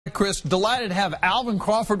Chris, delighted to have Alvin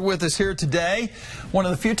Crawford with us here today. One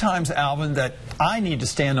of the few times, Alvin, that I need to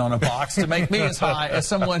stand on a box to make me as high as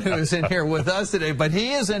someone who is in here with us today. But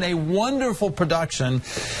he is in a wonderful production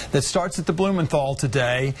that starts at the Blumenthal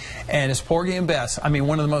today, and it's Porgy and Bess. I mean,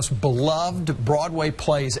 one of the most beloved Broadway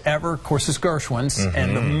plays ever. Of course, it's Gershwin's,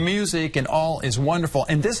 and the music and all is wonderful.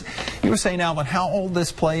 And this, you were saying, Alvin, how old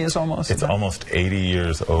this play is almost? It's almost 80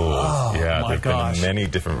 years old. Oh, yeah, my there've gosh. been many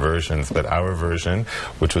different versions, but our version,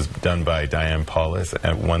 which was done by Diane Paulus,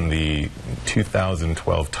 and won the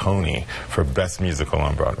 2012 Tony for Best Musical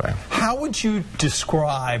on Broadway. How would you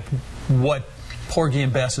describe what Porgy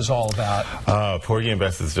and Bess is all about? Porgy and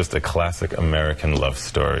Bess is just a classic American love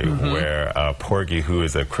story where Porgy, who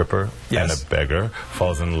is a cripper and a beggar,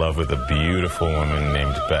 falls in love with a beautiful woman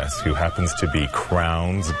named Bess, who happens to be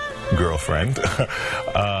Crown's girlfriend.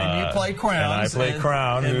 And you play Crown. And I play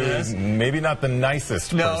Crown, who is maybe not the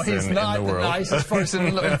nicest person in the world. No, he's not the nicest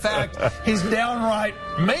person. In fact, he's downright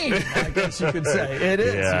mean, I guess you could say. It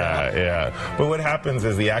is. Yeah. But what happens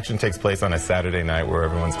is the action takes place on a Saturday night where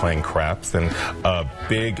everyone's playing craps, and a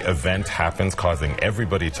big event happens causing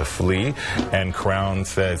everybody to flee, and Crown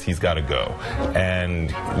says he's got to go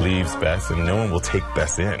and leaves Bess, and no one will take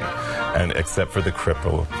Bess in, and except for the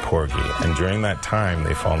cripple Porgy. And during that time,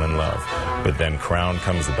 they fall in love. But then Crown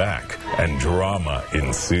comes back, and drama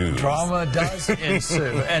ensues. Drama does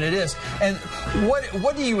ensue, and it is. And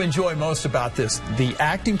what do you enjoy most about this? The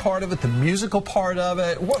acting part of it, the musical part of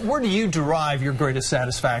it? Where do you derive your greatest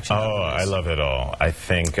satisfaction? Oh, I love it all. I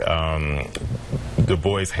think Du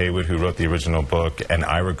Bois Haywood, who wrote the original book, and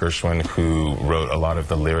Ira Gershwin, who wrote a lot of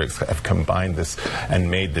the lyrics, have combined this and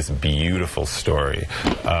made this beautiful story.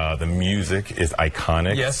 The music is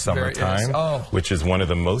iconic. Yes, Summertime, which is one of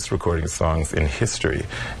the most recorded songs in history,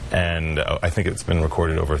 and I think it's been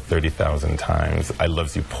recorded over 30,000 times. I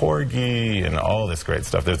Loves You Porgy and all this great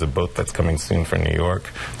stuff. There's a boat that's coming soon for New York.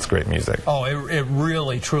 It's great music. Oh, it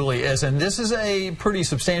really, truly is. And this is a pretty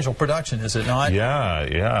substantial production, is it not?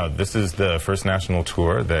 Yeah. This is the first national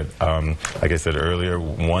tour that, like I said earlier,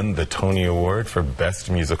 won the Tony Award for Best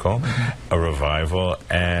Musical, a revival,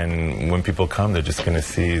 and when people come, they're just going to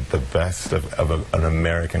see the best of an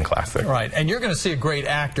American classic. Right, and you're going to see a great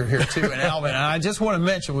actor here, too, in Alvin. And I just want to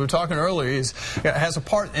mention, we were talking earlier, he has a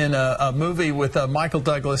part in a movie with Michael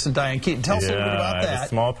Douglas and Diane Keaton. Tell us a little bit about that. I have a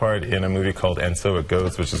small part in a movie called And So It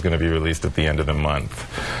Goes, which is going to be released at the end of the month.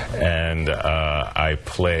 And I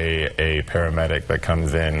play a paramedic that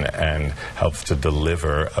comes in and helps to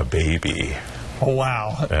deliver a baby. Oh,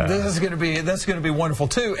 wow. That's going to be wonderful,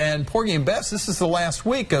 too. And Porgy and Bess, this is the last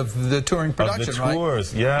week of the touring production, of the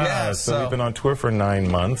tours, right? Yeah. So we've been on tour for 9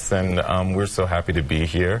 months, and we're so happy to be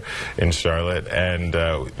here in Charlotte. And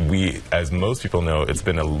we, as most people know, it's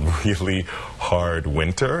been a really hard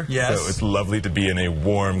winter. Yes. So it's lovely to be in a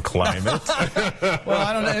warm climate. Well,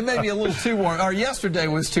 I don't know. It may be a little too warm. Or yesterday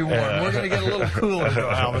was too warm. We're going to get a little cooler, though,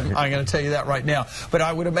 Alvin. I'm going to tell you that right now. But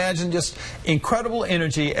I would imagine just incredible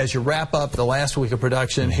energy as you wrap up the last week of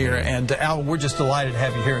production here. And Al, we're just delighted to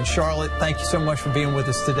have you here in Charlotte. Thank you so much for being with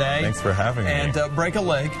us today. Thanks for having me. And break a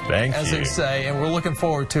leg, as they say, and we're looking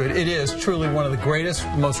forward to it. It is truly one of the greatest,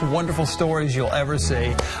 most wonderful stories you'll ever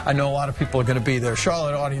see. I know a lot of people are going to be there.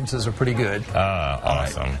 Charlotte audiences are pretty good.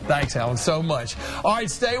 Awesome. Right. Thanks, Alan, so much. All right,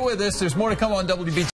 stay with us. There's more to come on WB.